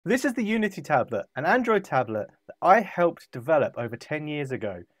This is the Unity tablet, an Android tablet that I helped develop over 10 years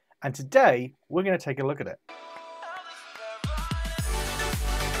ago. And today we're going to take a look at it.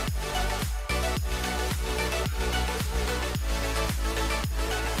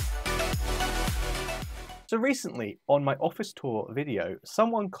 So recently on my office tour video,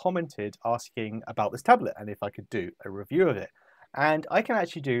 someone commented asking about this tablet and if I could do a review of it. And I can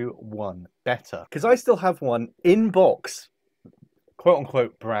actually do one better because I still have one in box, quote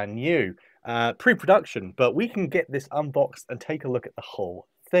unquote brand new, pre-production, but we can get this unboxed and take a look at the whole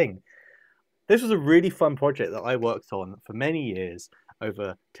thing. This was a really fun project that I worked on for many years,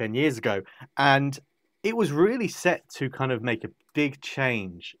 over 10 years ago, and it was really set to kind of make a big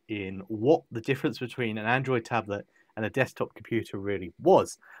change in what the difference between an Android tablet and a desktop computer really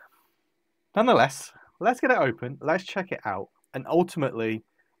was. Nonetheless, let's get it open, let's check it out, and ultimately,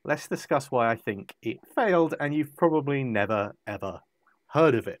 let's discuss why I think it failed and you've probably never ever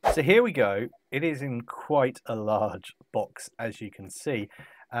heard of it. So here we go. It is in quite a large box, as you can see,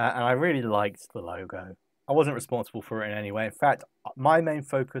 and I really liked the logo. I wasn't responsible for it in any way. In fact, my main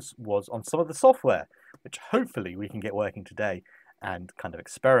focus was on some of the software, which hopefully we can get working today and kind of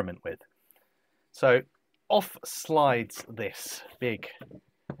experiment with. So off slides this big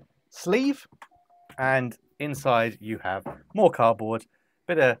sleeve, and inside you have more cardboard,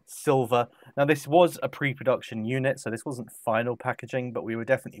 bit of silver. Now this was a pre-production unit, so this wasn't final packaging, but we were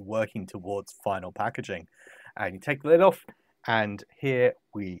definitely working towards final packaging. And you take the lid off, and here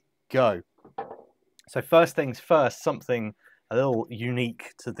we go. So first things first, something a little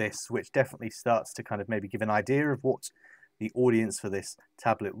unique to this, which definitely starts to kind of maybe give an idea of what the audience for this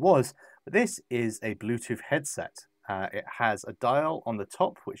tablet was. But this is a Bluetooth headset. It has a dial on the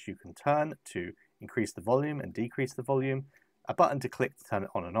top, which you can turn to increase the volume and decrease the volume, a button to click to turn it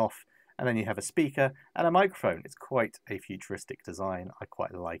on and off, and then you have a speaker and a microphone. It's quite a futuristic design. I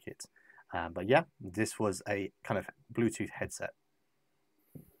quite like it. But yeah, this was a kind of Bluetooth headset.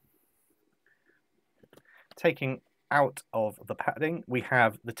 Taking out of the padding, we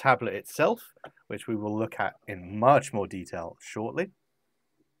have the tablet itself, which we will look at in much more detail shortly.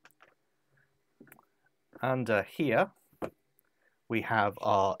 Under here, we have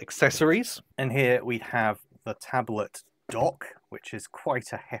our accessories, and here we have the tablet dock, which is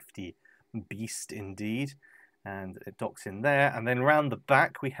quite a hefty beast indeed, and it docks in there. And then around the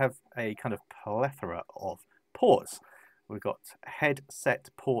back, we have a kind of plethora of ports. We've got a headset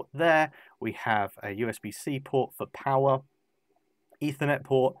port there. We have a USB-C port for power, Ethernet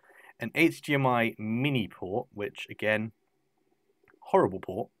port, an HDMI mini port, which again, horrible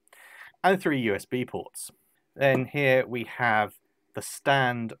port, and 3 USB ports. Then here we have the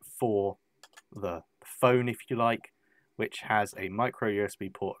stand for the phone, if you like, which has a micro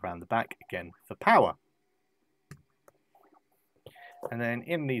USB port around the back, again for power. And then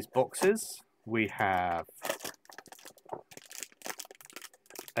in these boxes, we have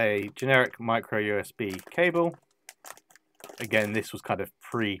a generic micro USB cable. Again, this was kind of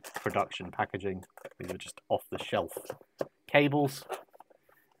pre-production packaging. These were just off-the-shelf cables.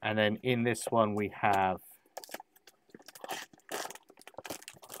 And then in this one, we have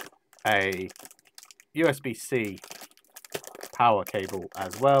a USB-C power cable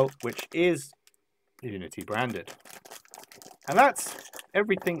as well, which is Unity branded. And that's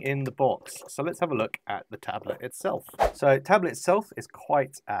everything in the box. So let's have a look at the tablet itself. So tablet itself is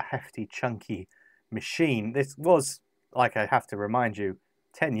quite a hefty, chunky machine. This was, like I have to remind you,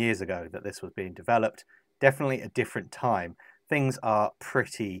 10 years ago that this was being developed. Definitely a different time. Things are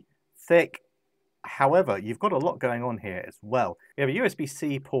pretty thick. However, you've got a lot going on here as well. We have a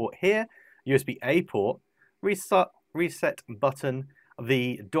USB-C port here, USB-A port, reset button,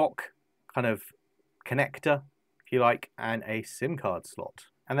 the dock kind of connector, if you like, and a SIM card slot.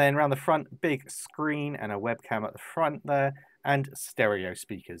 And then around the front, big screen and a webcam at the front there, and stereo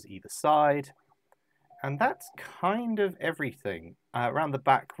speakers either side. And that's kind of everything. Around the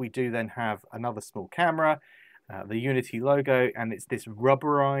back, we do then have another small camera, the Unity logo, and it's this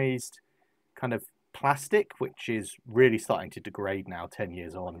rubberized kind of plastic, which is really starting to degrade now, 10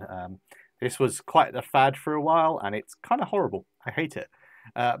 years on. This was quite a fad for a while, and it's kind of horrible. I hate it.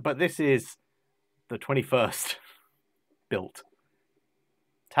 But this is the 21st built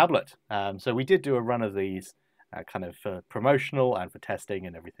tablet. So we did do a run of these kind of for promotional and for testing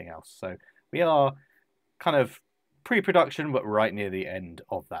and everything else. So we are kind of pre-production, but right near the end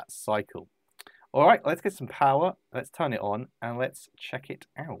of that cycle. All right, let's get some power. Let's turn it on and let's check it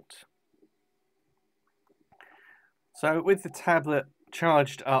out. So with the tablet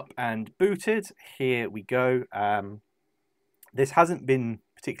charged up and booted, here we go. This hasn't been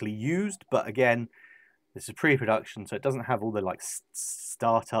particularly used, but again, This is pre-production, so it doesn't have all the like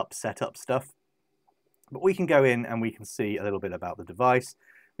startup setup stuff. But we can go in and we can see a little bit about the device.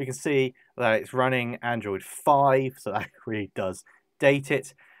 We can see that it's running Android 5, so that really does date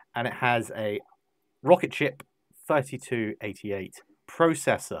it. And it has a rocket chip 3288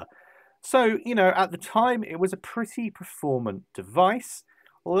 processor. So, you know, at the time, it was a pretty performant device.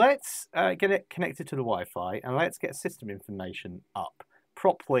 Let's get it connected to the Wi-Fi and let's get system information up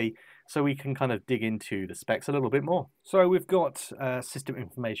properly so we can kind of dig into the specs a little bit more. So we've got a system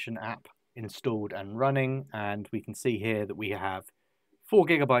information app installed and running, and we can see here that we have 4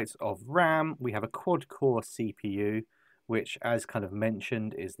 gigabytes of RAM. We have a quad-core CPU, which, as kind of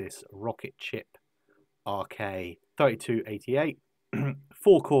mentioned, is this rocket chip RK3288,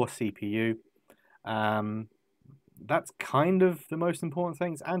 4-core CPU. That's kind of the most important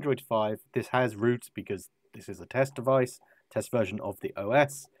thing. It's Android 5. This has roots because this is a test device, test version of the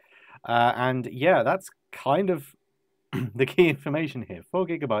OS. And yeah, that's kind of the key information here. 4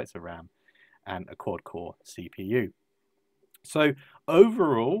 gigabytes of RAM and a quad-core CPU. So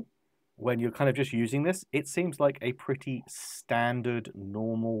overall, when you're kind of just using this, it seems like a pretty standard,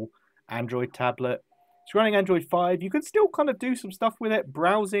 normal Android tablet. It's running Android 5. You can still kind of do some stuff with it.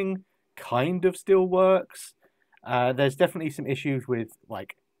 Browsing kind of still works. There's definitely some issues with,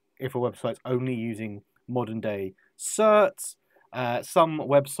 like, if a website's only using modern-day certs. Some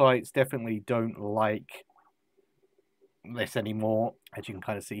websites definitely don't like this anymore, as you can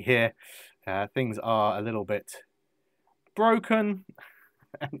kind of see here. Things are a little bit broken.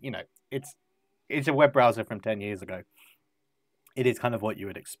 You know, it's a web browser from 10 years ago. It is kind of what you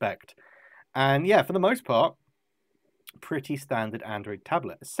would expect. And yeah, for the most part, pretty standard Android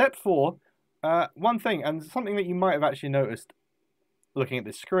tablet, except for one thing, and something that you might have actually noticed looking at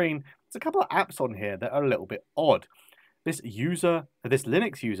this screen. There's a couple of apps on here that are a little bit odd. This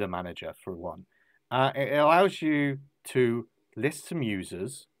Linux user manager, for one, it allows you to list some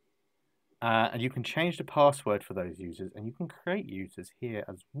users, and you can change the password for those users, and you can create users here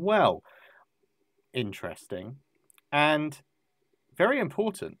as well. Interesting, and very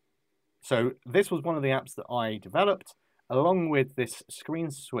important. So this was one of the apps that I developed, along with this screen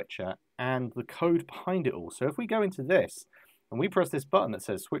switcher and the code behind it all. So if we go into this, and we press this button that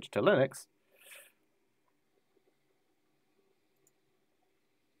says switch to Linux,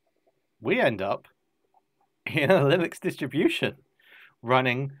 we end up in a Linux distribution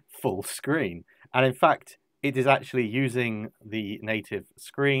running full screen. And in fact, it is actually using the native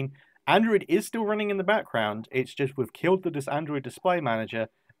screen. Android is still running in the background. It's just we've killed the Android display manager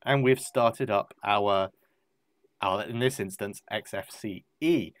and we've started up our in this instance,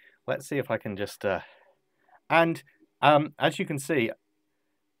 XFCE. Let's see if I can just... as you can see,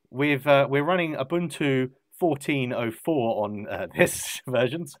 we're running Ubuntu 14.04 on this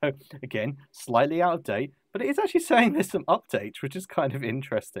version, so again, slightly out of date, but it is actually saying there's some updates, which is kind of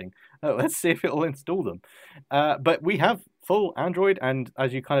interesting. Let's see if it'll install them. But we have full Android, and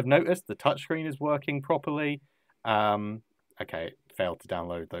as you kind of noticed, the touchscreen is working properly. Okay, it failed to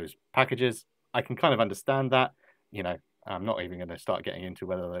download those packages. I can kind of understand that. You know, I'm not even going to start getting into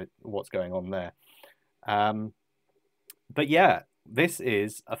what's going on there. But yeah, this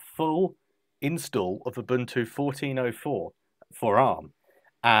is a full install of Ubuntu 14.04 for ARM,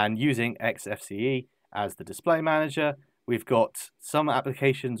 and using XFCE as the display manager. We've got some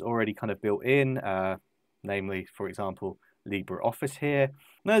applications already kind of built in, namely, for example, LibreOffice here.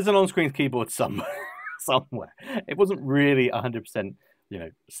 There's an on-screen keyboard somewhere. It wasn't really 100%, you know,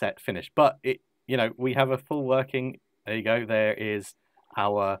 set finished, but it, you know, we have a full working. There you go. There is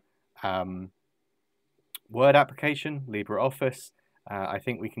our Word application, LibreOffice. I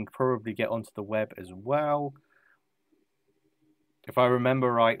think we can probably get onto the web as well. If I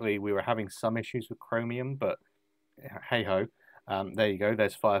remember rightly, we were having some issues with Chromium, but hey ho. There you go.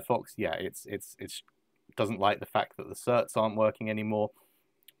 There's Firefox. Yeah, it's doesn't like the fact that the certs aren't working anymore.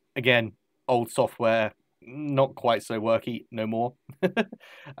 Again, old software, not quite so worky no more.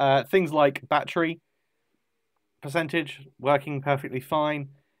 Things like battery percentage working perfectly fine.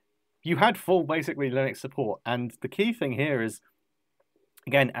 You had full basically Linux support, and the key thing here is,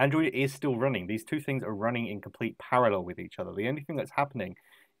 again, Android is still running. These two things are running in complete parallel with each other. The only thing that's happening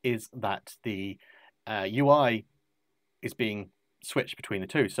is that the UI is being switched between the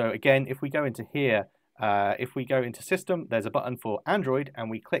two. So again, if we go into here, if we go into System, there's a button for Android, and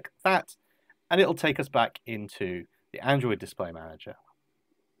we click that, and it'll take us back into the Android Display Manager.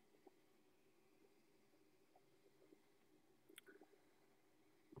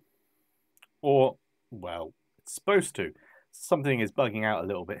 Or, well, it's supposed to. Something is bugging out a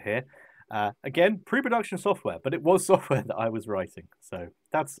little bit here. Again, pre-production software, but it was software that I was writing, so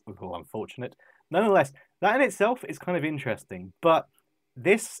that's a little unfortunate. nonetheless, that in itself is kind of interesting, but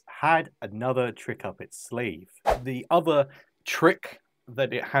this had another trick up its sleeve. The other trick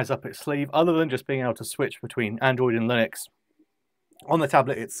that it has up its sleeve, other than just being able to switch between Android and Linux on the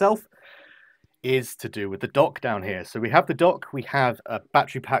tablet itself, is to do with the dock down here. So we have the dock, we have a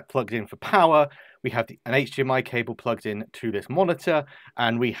battery pack plugged in for power, we have an HDMI cable plugged in to this monitor,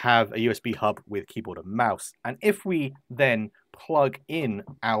 and we have a USB hub with keyboard and mouse. And if we then plug in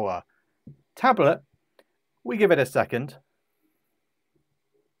our tablet, we give it a second,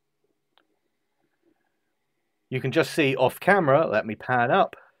 you can just see off camera, let me pan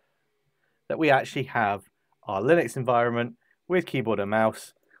up, that we actually have our Linux environment with keyboard and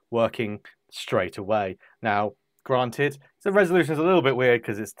mouse working straight away. Now, granted, the resolution is a little bit weird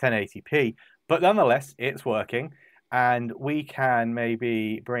because it's 1080p, but nonetheless, it's working. And we can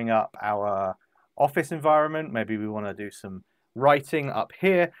maybe bring up our office environment. Maybe we want to do some writing up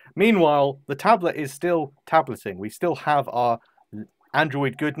here. Meanwhile, the tablet is still tableting. We still have our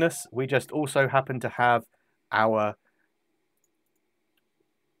Android goodness. We just also happen to have our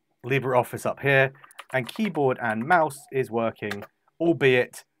LibreOffice up here, and keyboard and mouse is working,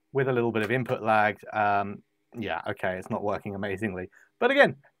 albeit with a little bit of input lag. Yeah, okay, it's not working amazingly, but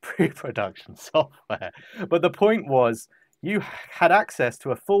again, pre-production software. But the point was, you had access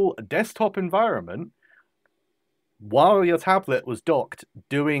to a full desktop environment while your tablet was docked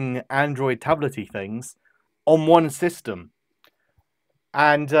doing Android tablety things on one system.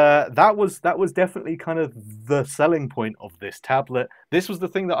 And that was definitely kind of the selling point of this tablet. This was the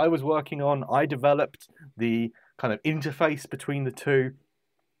thing that I was working on. I developed the kind of interface between the two.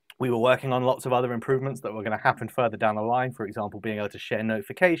 We were working on lots of other improvements that were going to happen further down the line. For example, being able to share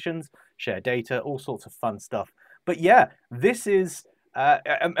notifications, share data, all sorts of fun stuff. But yeah, this is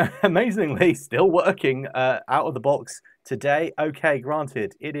amazingly still working out of the box today. Okay,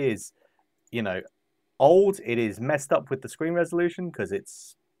 granted, it is, you know, old. It is messed up with the screen resolution because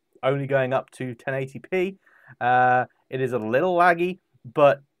it's only going up to 1080p. It is a little laggy,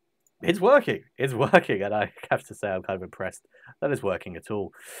 but it's working. It's working, and I have to say I'm kind of impressed that it's working at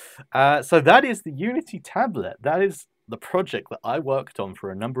all. So that is the Unity tablet. That is the project that I worked on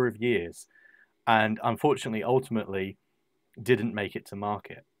for a number of years, and unfortunately, ultimately, didn't make it to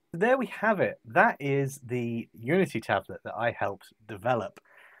market. There we have it. That is the Unity tablet that I helped develop,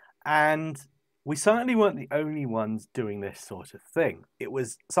 and we certainly weren't the only ones doing this sort of thing. It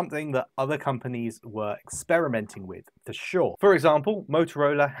was something that other companies were experimenting with, for sure. For example,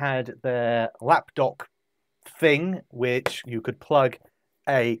 Motorola had their lap dock thing, which you could plug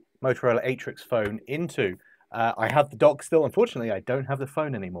a Motorola Atrix phone into. I have the dock still. Unfortunately, I don't have the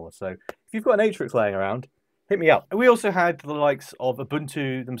phone anymore. So if you've got an Atrix laying around, hit me up. We also had the likes of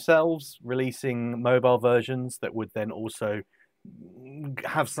Ubuntu themselves releasing mobile versions that would then also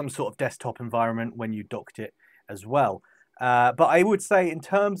have some sort of desktop environment when you docked it as well. But I would say in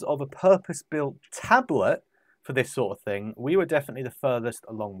terms of a purpose-built tablet for this sort of thing, we were definitely the furthest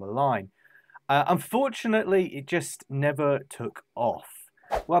along the line. Unfortunately, it just never took off.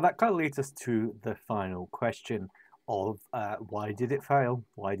 Well, that kind of leads us to the final question of why did it fail?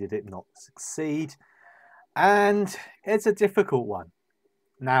 Why did it not succeed? And it's a difficult one.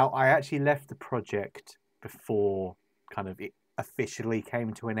 Now, I actually left the project before kind of it officially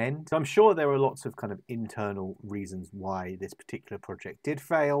came to an end. So I'm sure there were lots of kind of internal reasons why this particular project did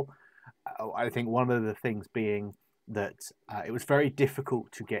fail. I think one of the things being that it was very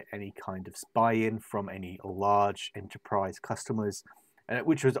difficult to get any kind of buy-in from any large enterprise customers,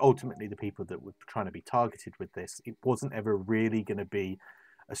 which was ultimately the people that were trying to be targeted with this. It wasn't ever really going to be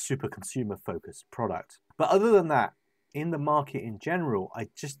a super consumer-focused product. But other than that, in the market in general,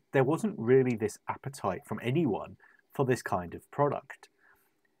 there wasn't really this appetite from anyone for this kind of product.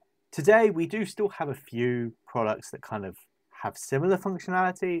 Today, we do still have a few products that kind of have similar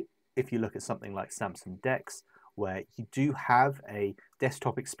functionality. If you look at something like Samsung DeX, where you do have a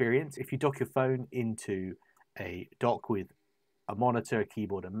desktop experience, if you dock your phone into a dock with a monitor,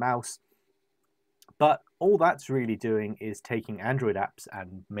 keyboard, and mouse, but all that's really doing is taking Android apps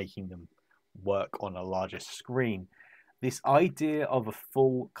and making them work on a larger screen. This idea of a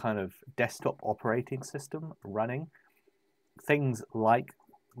full kind of desktop operating system running, things like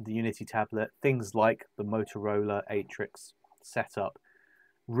the Unity tablet, things like the Motorola Atrix setup,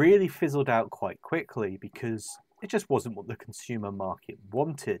 really fizzled out quite quickly because it just wasn't what the consumer market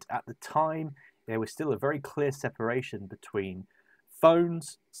wanted. At the time, there was still a very clear separation between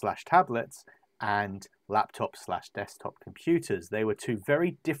phones/tablets and laptop/desktop computers. They were two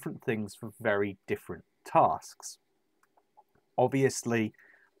very different things for very different tasks. Obviously,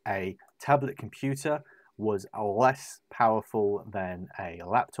 a tablet computer was less powerful than a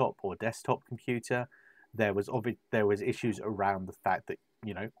laptop or desktop computer. There was issues around the fact that,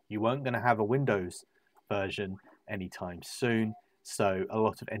 you know, you weren't going to have a Windows version anytime soon. So a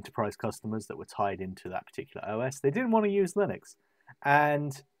lot of enterprise customers that were tied into that particular OS, they didn't want to use Linux.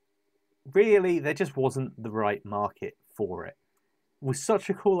 And really, there just wasn't the right market for it. It was such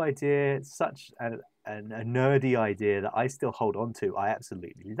a cool idea, such a nerdy idea that I still hold on to. I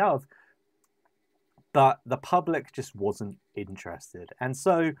absolutely love. But the public just wasn't interested. And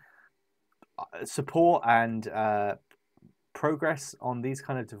so support and progress on these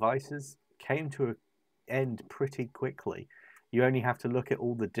kind of devices came to an end pretty quickly. You only have to look at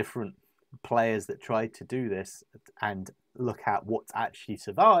all the different players that tried to do this and look at what's actually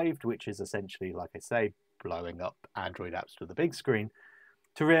survived, which is essentially, like I say, blowing up Android apps to the big screen,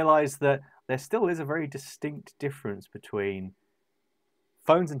 to realize that there still is a very distinct difference between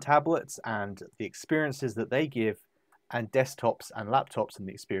phones and tablets and the experiences that they give, and desktops and laptops and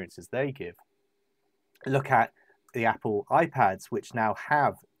the experiences they give. Look at the Apple iPads, which now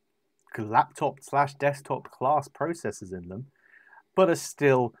have laptop/desktop class processors in them, but are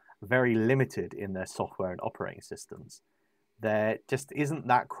still very limited in their software and operating systems. There just isn't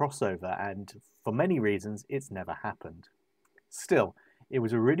that crossover, and for many reasons, it's never happened. Still, it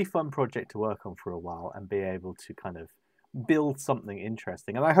was a really fun project to work on for a while and be able to kind of build something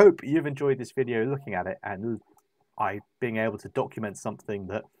interesting. And I hope you've enjoyed this video looking at it and I being able to document something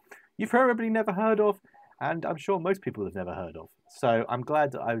that you've probably never heard of, and I'm sure most people have never heard of. So I'm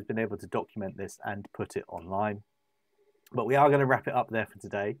glad that I've been able to document this and put it online. But we are going to wrap it up there for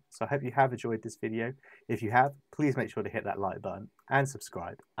today. So I hope you have enjoyed this video. If you have, please make sure to hit that like button and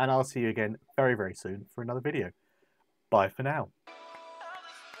subscribe. And I'll see you again very, very soon for another video. Bye for now.